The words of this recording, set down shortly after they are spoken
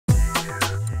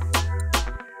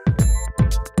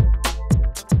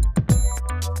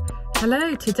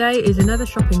Hello, today is another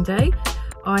shopping day.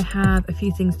 I have a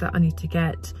few things that I need to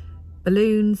get.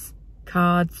 Balloons,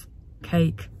 cards,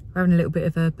 cake. We're having a little bit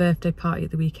of a birthday party at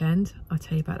the weekend. I'll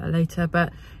tell you about that later.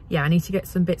 But yeah, I need to get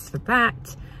some bits for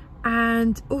that.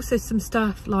 And also some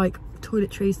stuff like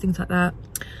toiletries, things like that.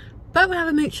 But we'll have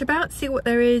a mooch about, see what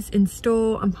there is in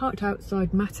store. I'm parked outside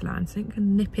Matalan, so I think I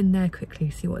can nip in there quickly,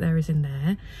 see what there is in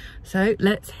there. So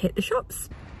let's hit the shops.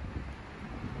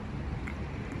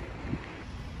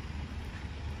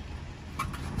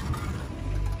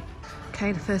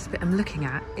 Okay, the first bit I'm looking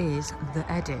at is the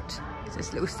edit. There's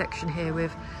this little section here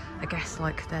with, I guess,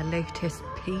 like their latest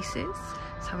pieces.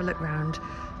 Let's have a look round.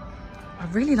 I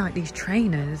really like these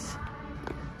trainers.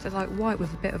 So like white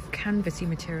with a bit of canvasy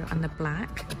material and the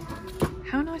black.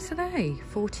 How nice are they?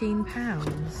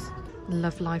 £14.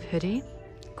 Love Life hoodie.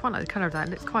 Quite like the colour of that. It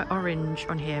looks quite orange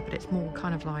on here, but it's more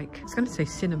kind of like, I was going to say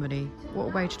cinnamony. What a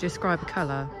way to describe a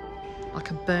colour. Like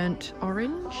a burnt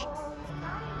orange.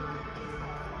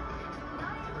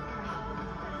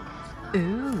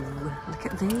 Ooh, look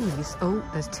at these. Oh,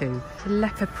 there's two. It's a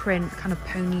leopard print kind of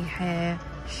pony hair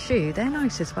shoe. They're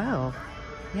nice as well.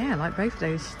 Yeah, like both of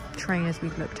those trainers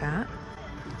we've looked at.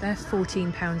 They're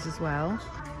 £14 as well.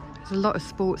 There's a lot of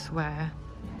sportswear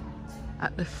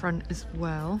at the front as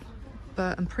well,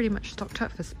 but I'm pretty much stocked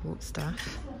up for sports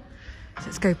stuff. So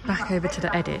let's go back over to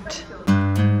the edit.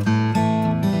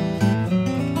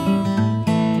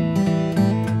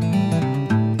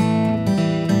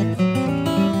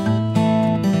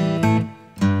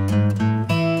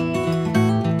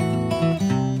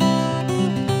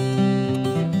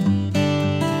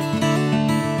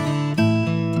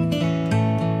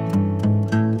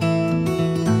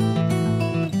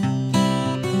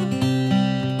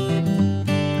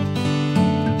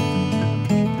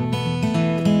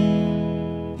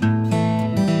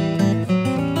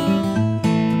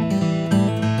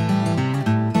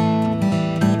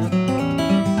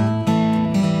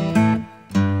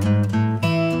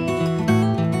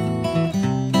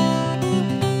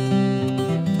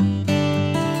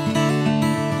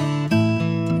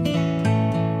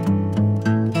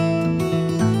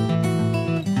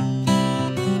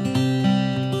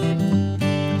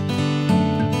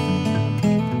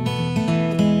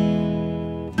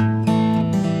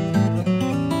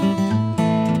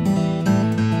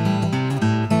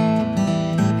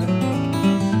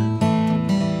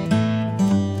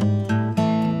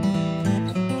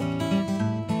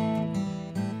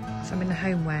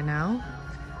 Homeware now,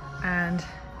 and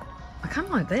I kind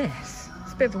of like this.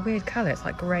 It's a bit of a weird colour. It's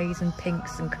like greys and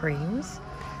pinks and creams.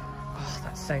 Oh,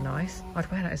 that's so nice. I'd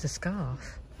wear that as a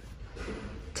scarf.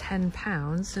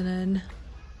 £10, and then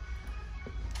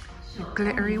a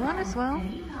glittery one as well.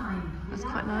 That's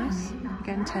quite nice.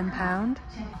 Again, £10.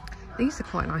 These are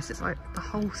quite nice. It's like the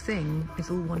whole thing is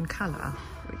all one colour,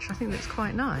 which I think looks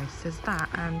quite nice. There's that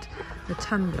and the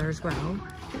tumbler as well.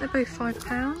 I think they're both £5.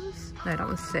 No, that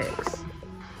one's £6.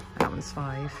 That one's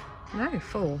 £5. No, £4.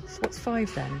 So what's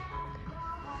 £5 then?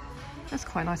 That's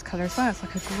quite a nice colour as well. It's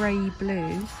like a grey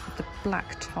blue with the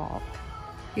black top.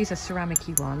 These are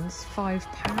ceramic-y ones.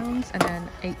 £5 and then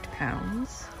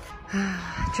 £8.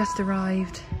 Just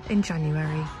arrived in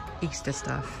January. Easter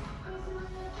stuff.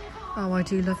 Oh, I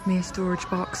do love me a storage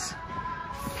box.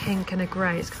 Pink and a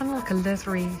grey. It's kind of like a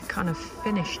leathery kind of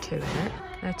finish to it.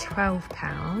 They're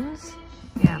 £12.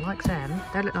 Yeah, I like them.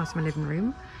 They look nice in my living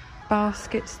room.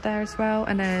 Baskets there as well,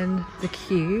 and then the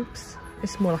cubes.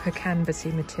 It's more like a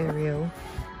canvasy material.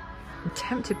 I'm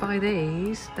tempted by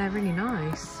these. They're really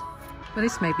nice. Well,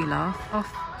 this made me laugh. Off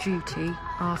duty,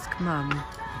 ask mum.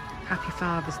 Happy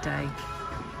Father's Day.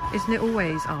 Isn't it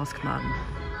always ask mum?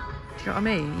 Do you know what I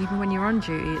mean? Even when you're on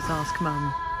duty, it's ask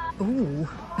mum. Ooh,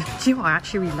 do you know what? I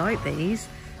actually really like these.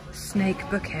 Snake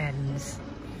bookends.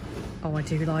 Oh, I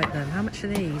do like them. How much are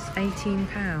these? £18.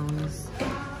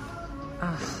 Oh,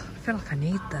 I feel like I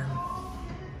need them.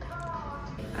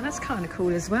 And that's kind of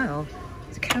cool as well.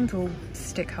 It's a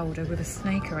candlestick holder with a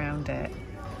snake around it.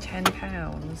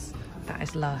 £10. That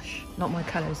is lush. Not my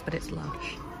colours, but it's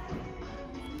lush.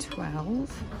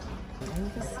 12.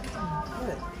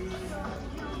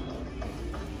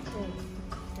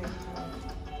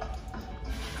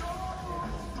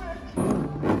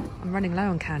 I'm running low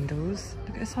on candles.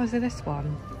 Look at the size of this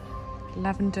one.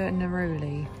 Lavender and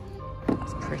neroli.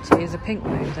 That's pretty. There's a pink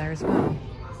one over there as well.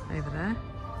 Over there.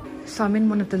 So I'm in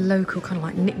one of the local kind of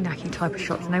like knick-knacky type of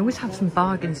shops, and they always have some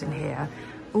bargains in here.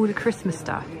 All the Christmas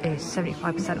stuff is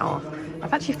 75% off.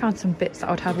 I've actually found some bits that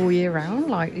I would have all year round,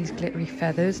 like these glittery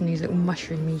feathers and these little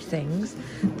mushroomy things.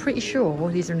 I'm pretty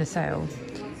sure these are in a sale.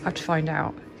 I have to find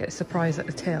out. Get a surprise at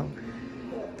the till.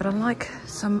 But I like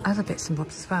some other bits and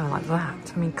bobs as well, like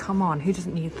that. I mean, come on, who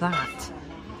doesn't need that?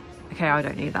 Okay, I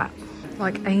don't need that.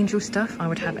 Like angel stuff, I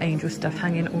would have angel stuff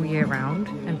hanging all year round,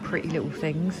 and pretty little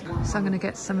things. So I'm gonna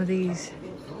get some of these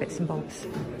bits and bobs.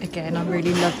 Again, I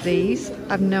really love these.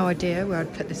 I have no idea where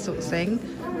I'd put this sort of thing.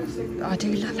 But I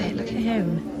do love it, look at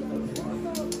him.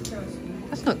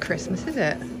 That's not Christmas, is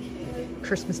it?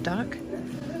 Christmas duck,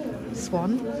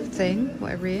 swan thing,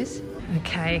 whatever he is.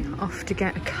 Okay, off to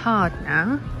get a card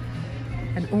now.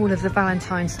 And all of the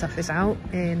Valentine stuff is out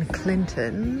in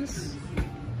Clinton's.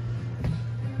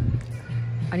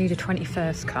 I need a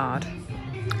 21st card.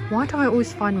 Why do I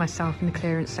always find myself in the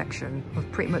clearance section of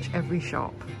pretty much every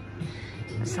shop?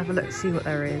 Let's have a look, see what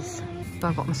there is. So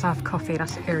I've got myself coffee,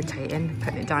 that's irritating,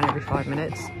 putting it down every 5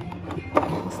 minutes.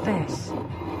 What's this?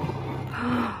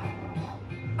 Oh,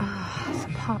 it's a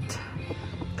pot,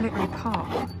 glittery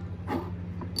pot.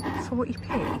 For what you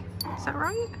pee, is that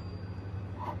right?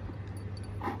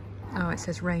 Oh, it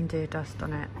says reindeer dust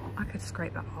on it. I could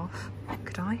scrape that off,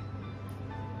 could I?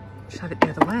 Just have it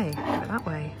the other way, put it that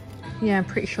way. Yeah, I'm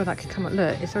pretty sure that could come up.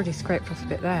 Look, it's already scraped off a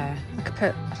bit there. I could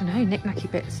put, I don't know, knick-knacky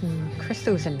bits and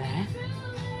crystals in there.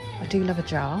 I do love a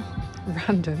jar.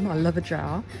 Random, I love a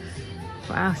jar.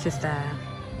 What else is there?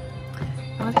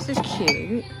 Oh, this is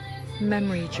cute.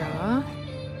 Memory jar.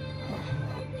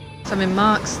 So I'm in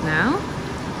Marks now.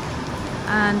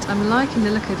 And I'm liking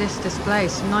the look of this display.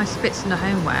 Some nice bits in the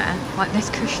homeware. Like this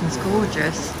cushion's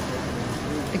gorgeous.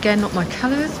 Again, not my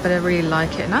colours, but I really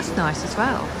like it. And that's nice as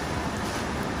well.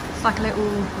 It's like a little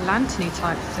lantern-y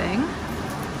type thing.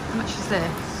 How much is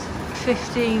this?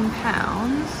 £15.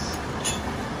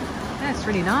 Yeah, it's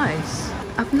really nice.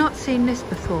 I've not seen this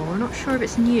before. I'm not sure if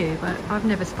it's new, but I've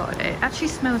never spotted it. It actually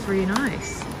smells really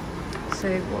nice.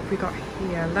 So what have we got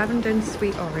here? Lavender and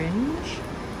sweet orange.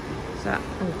 So that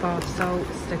all bath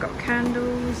salts. They've got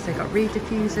candles. They've got reed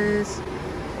diffusers,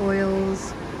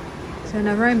 oils. So an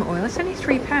aroma oil. It's only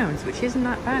 £3, which isn't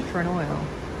that bad for an oil.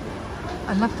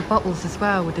 I love the bottles as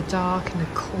well with the dark and the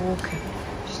cork. It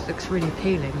just looks really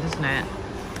appealing, doesn't it?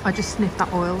 I just sniffed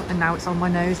that oil and now it's on my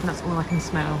nose and that's all I can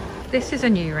smell. This is a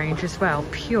new range as well,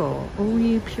 Pure, all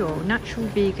new Pure, natural,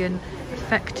 vegan,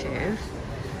 effective.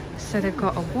 So they've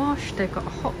got a wash, they've got a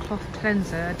hot cloth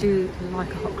cleanser. I do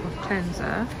like a hot cloth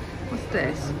cleanser. What's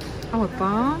this? Oh, a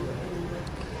balm.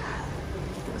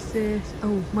 What's this?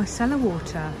 Oh, micellar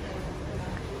water.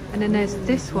 And then there's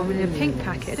this one with a pink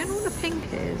packet. I don't know what the pink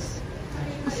is.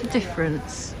 What's the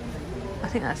difference? I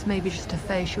think that's maybe just a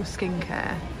facial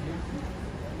skincare.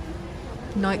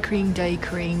 Night cream, day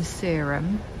cream,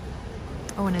 serum.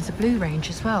 Oh, and there's a blue range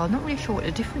as well. I'm not really sure what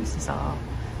the differences are.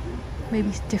 Maybe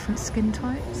different skin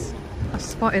types. I've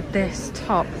spotted this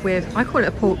top with, I call it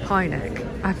a pork pie neck.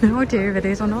 I have no idea if it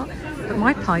is or not, but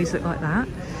my pies look like that.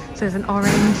 So there's an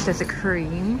orange, there's a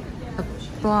cream, a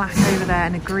black over there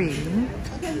and a green.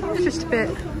 It's just a bit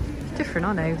different,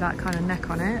 I know, that kind of neck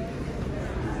on it.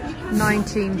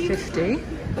 1950.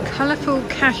 Colourful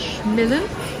cashmillan.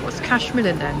 What's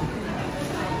cashmillan then?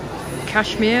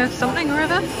 Cashmere something or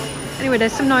other? Anyway,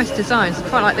 there's some nice designs. I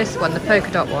quite like this one, the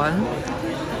polka dot one.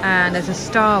 And there's a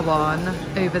star one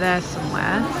over there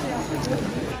somewhere.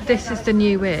 This is the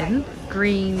new in.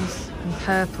 Greens and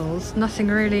purples. Nothing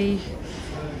really,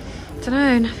 I don't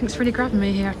know, nothing's really grabbing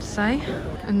me here, I have to say.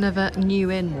 Another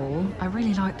new in wall. I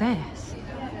really like this.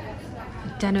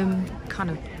 A denim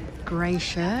kind of grey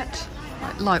shirt.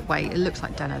 Like lightweight, it looks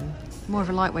like denim. More of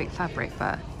a lightweight fabric,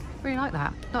 but I really like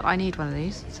that. Not that I need one of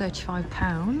these.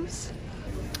 £35.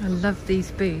 I love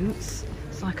these boots.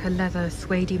 It's like a leather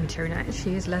suede material. It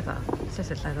actually is leather. It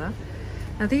says it's leather.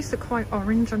 Now these are quite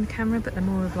orange on camera, but they're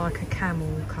more of like a camel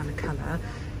kind of colour.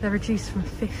 They're reduced from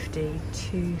 50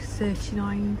 to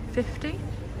 39.50.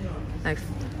 No,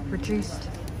 reduced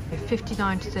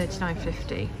 59 to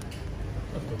 39.50.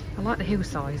 I like the heel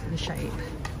size and the shape.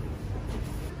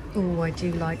 Oh, I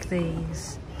do like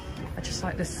these. I just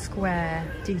like the square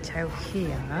detail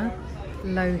here.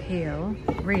 Low heel,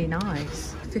 really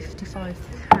nice.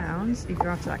 £55 if you're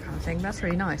after that kind of thing. That's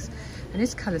really nice. And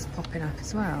this colour's popping up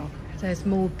as well. There's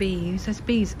more bees. There's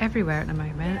bees everywhere at the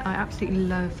moment. I absolutely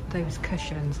love those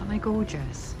cushions. Aren't they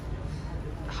gorgeous?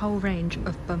 A whole range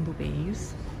of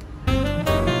bumblebees.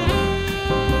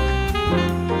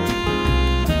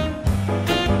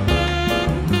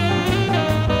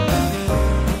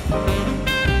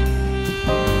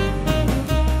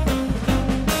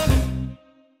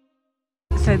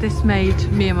 So this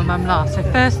made me and my mum laugh. So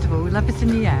first of all, love is in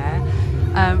the air.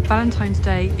 Valentine's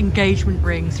Day engagement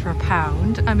rings for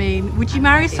 £1. I mean, would you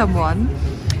marry someone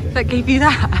that gave you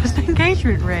that as an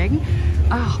engagement ring?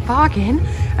 Oh, bargain.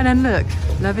 And then look,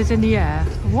 love is in the air.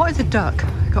 What is a duck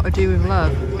got to do with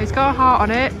love? It's got a heart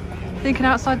on it. Thinking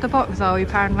outside the box, are we,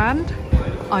 Poundland?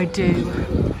 I do.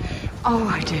 Oh,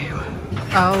 I do.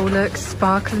 Oh, look,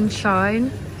 sparkle and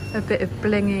shine. A bit of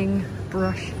blinging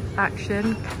brush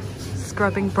action.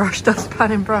 Scrubbing brush,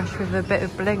 dustpan brush with a bit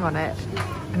of bling on it.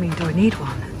 I mean, do I need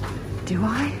one? Do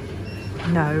I?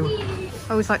 No.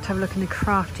 I always like to have a look in the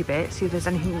crafty bit, see if there's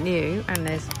anything new. And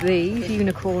there's these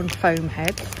unicorn foam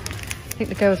heads. I think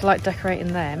the girls like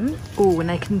decorating them. Oh, and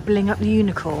they can bling up the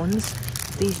unicorns.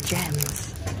 These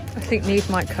gems. I think these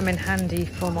might come in handy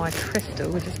for my crystal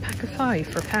with this pack of 5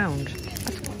 for £1.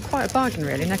 That's quite a bargain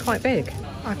really, and they're quite big.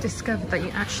 I've discovered that you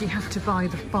actually have to buy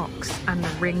the box and the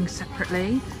ring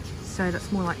separately. So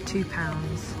that's more like £2.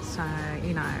 So,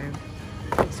 you know,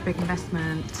 it's a big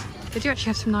investment. They do actually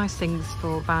have some nice things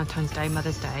for Valentine's Day,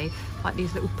 Mother's Day, like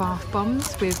these little bath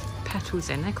bombs with petals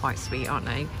in. They're quite sweet, aren't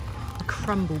they? A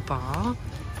crumble bar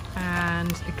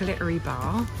and a glittery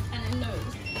bar.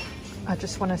 I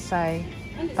just want to say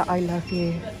that I love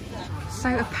you.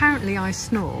 So apparently I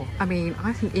snore. I mean,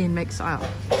 I think Ian makes it up,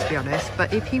 to be honest,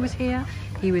 but if he was here,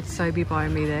 he would so be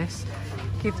buying me this.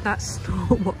 Give that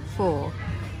snore what for?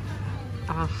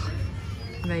 Ah,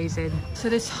 amazing. So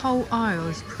this whole aisle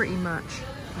is pretty much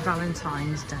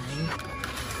Valentine's Day.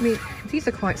 I mean, these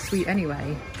are quite sweet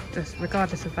anyway, just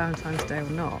regardless of Valentine's Day or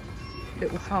not.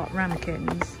 Little heart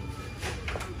ramekins.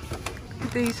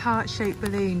 These heart-shaped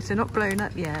balloons, they're not blown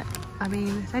up yet. I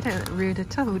mean, they don't look rude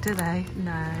at all, do they?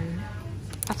 No.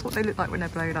 That's what they look like when they're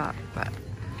blown up, but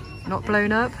not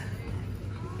blown up.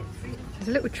 There's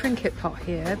a little trinket pot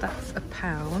here, that's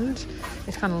 £1.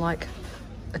 It's kind of like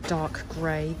a dark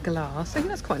grey glass. I think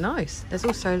that's quite nice. There's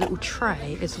also a little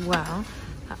tray as well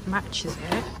that matches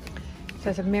it. So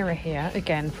there's a mirror here,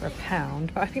 again for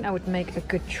 £1, but I think that would make a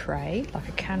good tray, like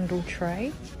a candle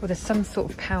tray. Or there's some sort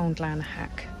of Poundland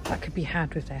hack that could be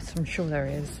had with this, I'm sure there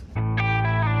is.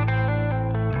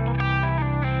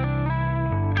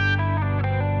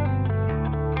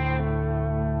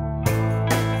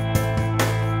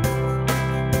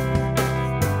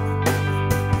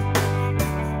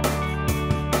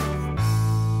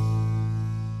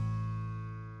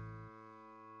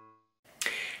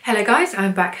 Hello guys,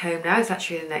 I'm back home now. It's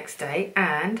actually the next day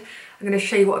and I'm going to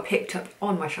show you what I picked up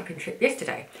on my shopping trip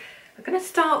yesterday. I'm going to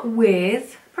start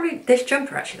with probably this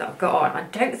jumper actually that I've got on. I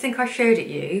don't think I showed it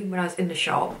you when I was in the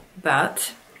shop,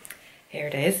 but here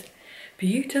it is.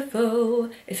 Beautiful.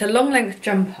 It's a long length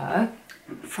jumper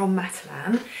from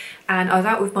Matalan and I was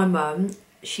out with my mum.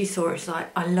 She saw it, she's like,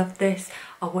 I love this.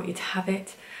 I want you to have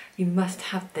it. You must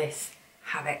have this.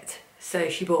 Have it. So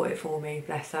she bought it for me,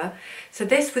 bless her. So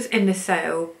this was in the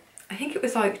sale. I think it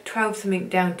was like 12 something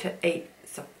down to 8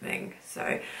 something.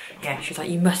 So yeah, she was like,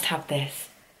 you must have this.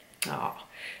 Oh.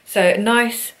 So a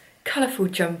nice colourful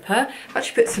jumper. I've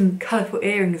actually put some colourful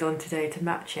earrings on today to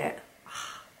match it.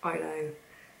 I know,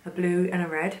 a blue and a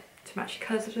red to match the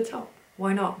colours of the top.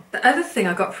 Why not? The other thing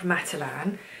I got from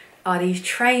Matalan are these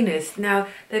trainers. Now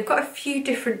they've got a few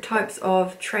different types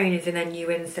of trainers in their new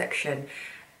in section.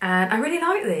 And I really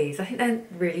like these. I think they're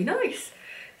really nice.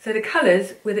 So the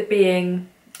colours, with it being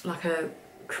like a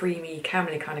creamy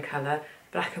camely kind of colour,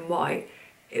 black and white,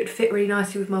 it would fit really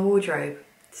nicely with my wardrobe.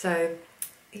 So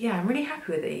yeah, I'm really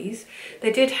happy with these.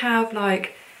 They did have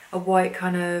like a white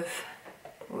kind of,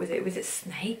 what was it? Was it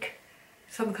snake?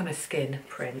 Some kind of skin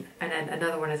print, and then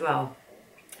another one as well.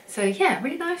 So yeah,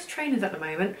 really nice trainers at the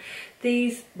moment.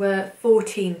 These were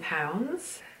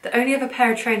 £14. The only other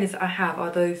pair of trainers that I have are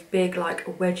those big like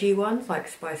wedgie ones, like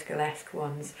Spice Girl-esque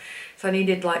ones. So I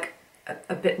needed like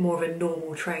a bit more of a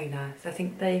normal trainer. So I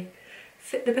think they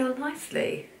fit the bill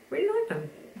nicely. Really like them.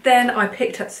 Then I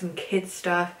picked up some kids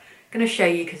stuff. I'm going to show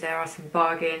you because there are some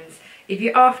bargains. If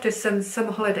you're after some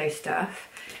summer holiday stuff,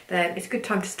 then it's a good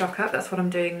time to stock up. That's what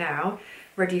I'm doing now.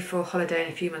 Ready for a holiday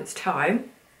in a few months' time.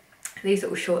 These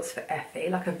little shorts for Effie,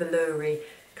 like a velour-y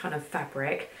kind of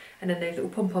fabric. And then those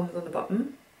little pom-poms on the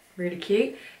bottom. Really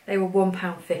cute. They were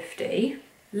 £1.50.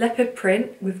 Leopard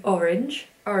print with orange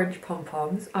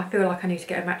pom-poms. I feel like I need to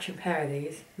get a matching pair of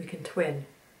these. We can twin.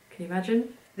 Can you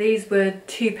imagine? These were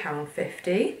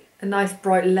 £2.50. A nice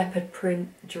bright leopard print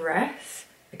dress.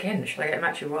 Again, should I get a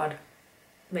matching one?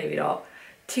 Maybe not.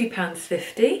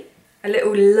 £2.50. A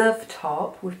little love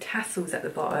top with tassels at the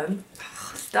bottom.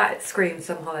 That screams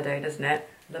some holiday, doesn't it?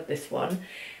 Love this one.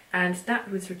 And that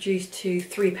was reduced to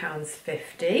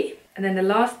 £3.50. And then the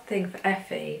last thing for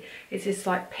Effie is this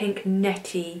like pink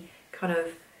netty kind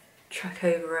of track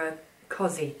over a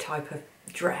cosy type of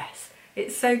dress.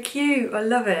 It's so cute, I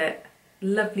love it.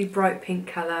 Lovely bright pink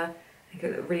colour. I think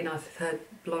it looked really nice with her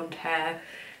blonde hair.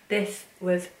 This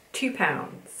was £2.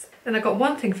 Then I got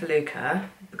one thing for Luca,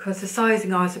 because the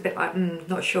sizing I was a bit like,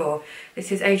 not sure.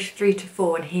 This is age 3 to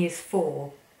 4 and he is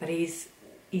 4, but he's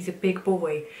a big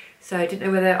boy. So I didn't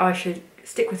know whether I should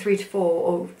stick with 3 to 4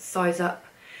 or size up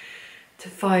to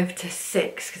 5 to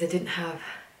 6, because I didn't have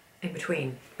in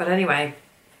between. But anyway,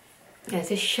 there's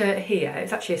this shirt here.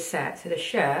 It's actually a set. So the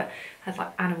shirt has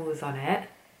like animals on it.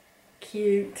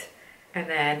 Cute. And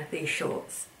then these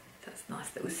shorts. That's a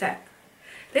nice little set.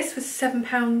 This was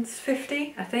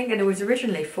 £7.50, I think, and it was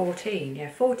originally 14. Yeah,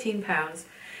 £14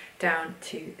 down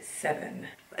to 7.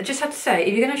 I just have to say,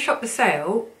 if you're going to shop the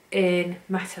sale in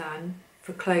Matalan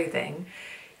for clothing,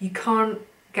 you can't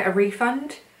get a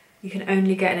refund. You can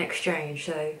only get an exchange,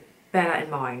 so bear that in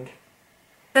mind.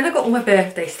 Then I got all my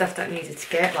birthday stuff that I needed to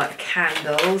get, like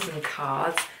candles and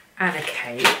cards and a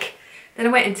cake. Then I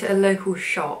went into a local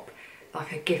shop,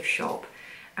 like a gift shop,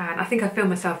 and I think I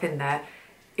filmed myself in there.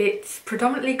 It's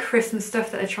predominantly Christmas stuff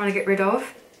that they're trying to get rid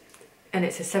of, and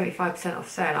it's a 75% off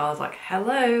sale. I was like,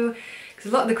 hello,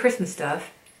 because a lot of the Christmas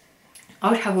stuff I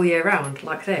would have all year round,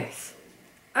 like this.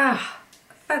 Ah,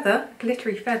 a feather,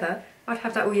 glittery feather, I'd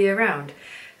have that all year round.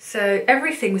 So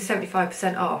everything was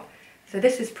 75% off. So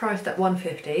this is priced at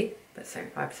 £1.50, but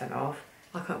 75% off.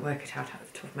 I can't work it out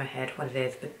at the top of my head what it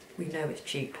is, but we know it's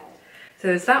cheap. So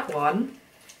there's that one,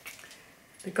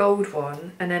 the gold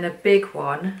one, and then a big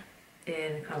one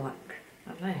in kind of like, I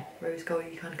don't know, rose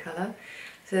goldy kind of colour.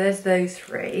 So there's those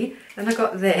three. Then I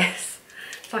got this.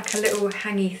 It's like a little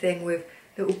hangy thing with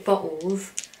little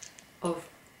bottles of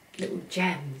little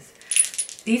gems.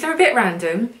 These are a bit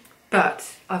random,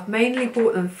 but I've mainly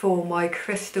bought them for my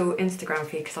crystal Instagram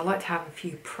feed because I like to have a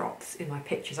few props in my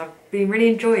pictures. I've been really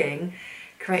enjoying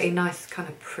creating nice kind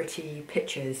of pretty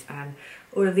pictures, and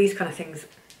all of these kind of things,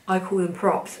 I call them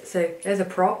props. So there's a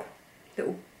prop,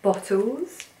 little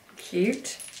bottles,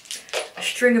 cute. A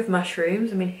string of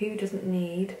mushrooms. I mean, who doesn't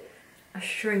need a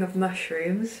string of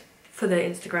mushrooms for their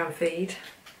Instagram feed?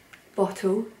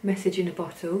 Bottle, message in a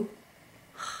bottle,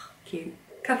 cute.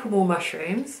 Couple more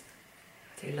mushrooms.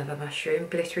 I do love a mushroom,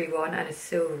 glittery one and a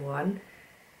silver one.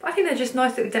 But I think they're just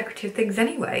nice little decorative things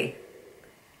anyway.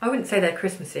 I wouldn't say they're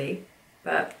Christmassy,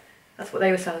 but that's what they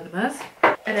were selling them as.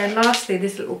 And then lastly,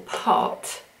 this little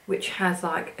pot, which has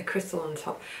like a crystal on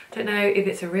top. I don't know if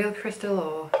it's a real crystal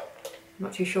or I'm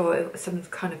not too sure. It's some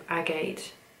kind of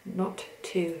agate. Not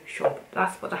too sure, but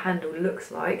that's what the handle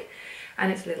looks like.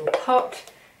 And it's a little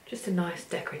pot, just a nice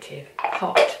decorative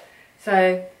pot.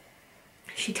 So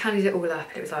she tallied it all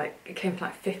up. It was like, it came for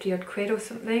like 50 odd quid or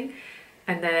something.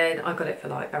 And then I got it for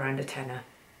like around a tenner.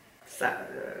 So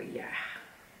yeah,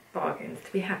 bargains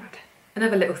to be had.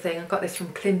 Another little thing, I got this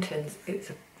from Clinton's. It's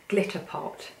a glitter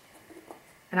pot.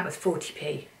 And that was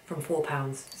 40p from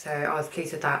 £4. So I was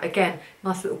pleased with that. Again,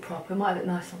 nice little prop. It might look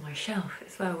nice on my shelf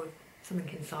as well with something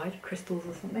inside, crystals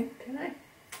or something, don't know.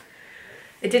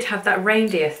 It did have that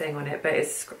reindeer thing on it, but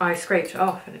I scraped it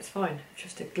off and it's fine. It's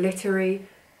just a glittery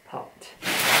pot.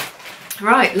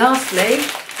 Right, lastly,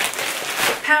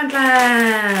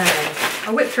 Poundland.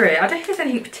 I'll whip through it. I don't think there's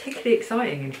anything particularly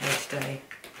exciting in here today.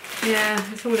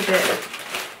 Yeah, it's all a bit, do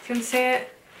you want to see it?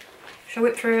 Shall I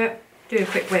whip through it? Do a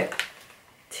quick whip.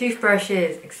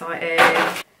 Toothbrushes, exciting.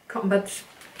 Cotton buds,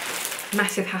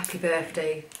 massive happy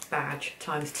birthday badge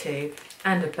 ×2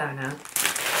 and a banner.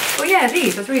 Well yeah,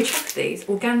 these, I was really chuffed with these.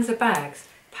 Organza bags,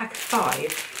 pack of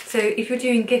 5. So if you're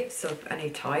doing gifts of any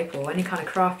type or any kind of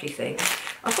crafty thing,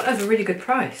 I thought that was a really good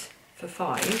price for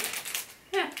 5.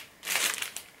 Yeah.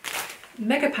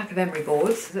 Mega pack of emery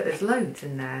boards, so there's loads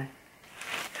in there.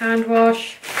 Hand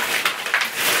wash,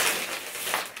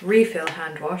 refill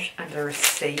hand wash and a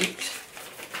receipt.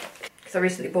 Because I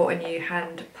recently bought a new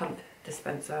hand pump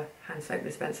dispenser, hand soap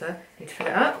dispenser. Need to fill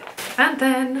it up. And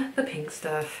then the pink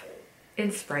stuff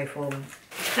in spray form.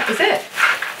 That was it.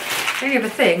 The only other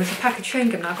thing was a pack of chewing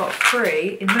gum that I got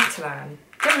free in Matalan.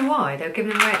 Don't know why, they were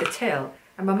giving them away at the till.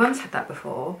 And my mum's had that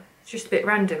before. It's just a bit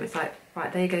random. It's like,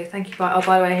 right, there you go, thank you. Oh,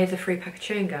 by the way, here's a free pack of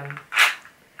chewing gum.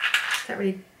 Don't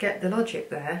really get the logic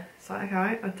there. It's like,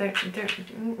 alright, alright,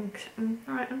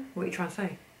 what are you trying to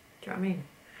say? Do you know what I mean?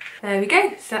 There we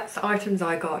go, so that's the items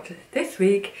I got this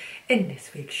week in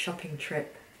this week's shopping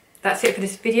trip. That's it for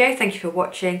this video. Thank you for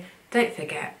watching. Don't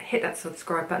forget, hit that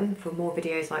subscribe button for more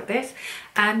videos like this,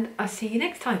 and I'll see you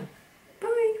next time.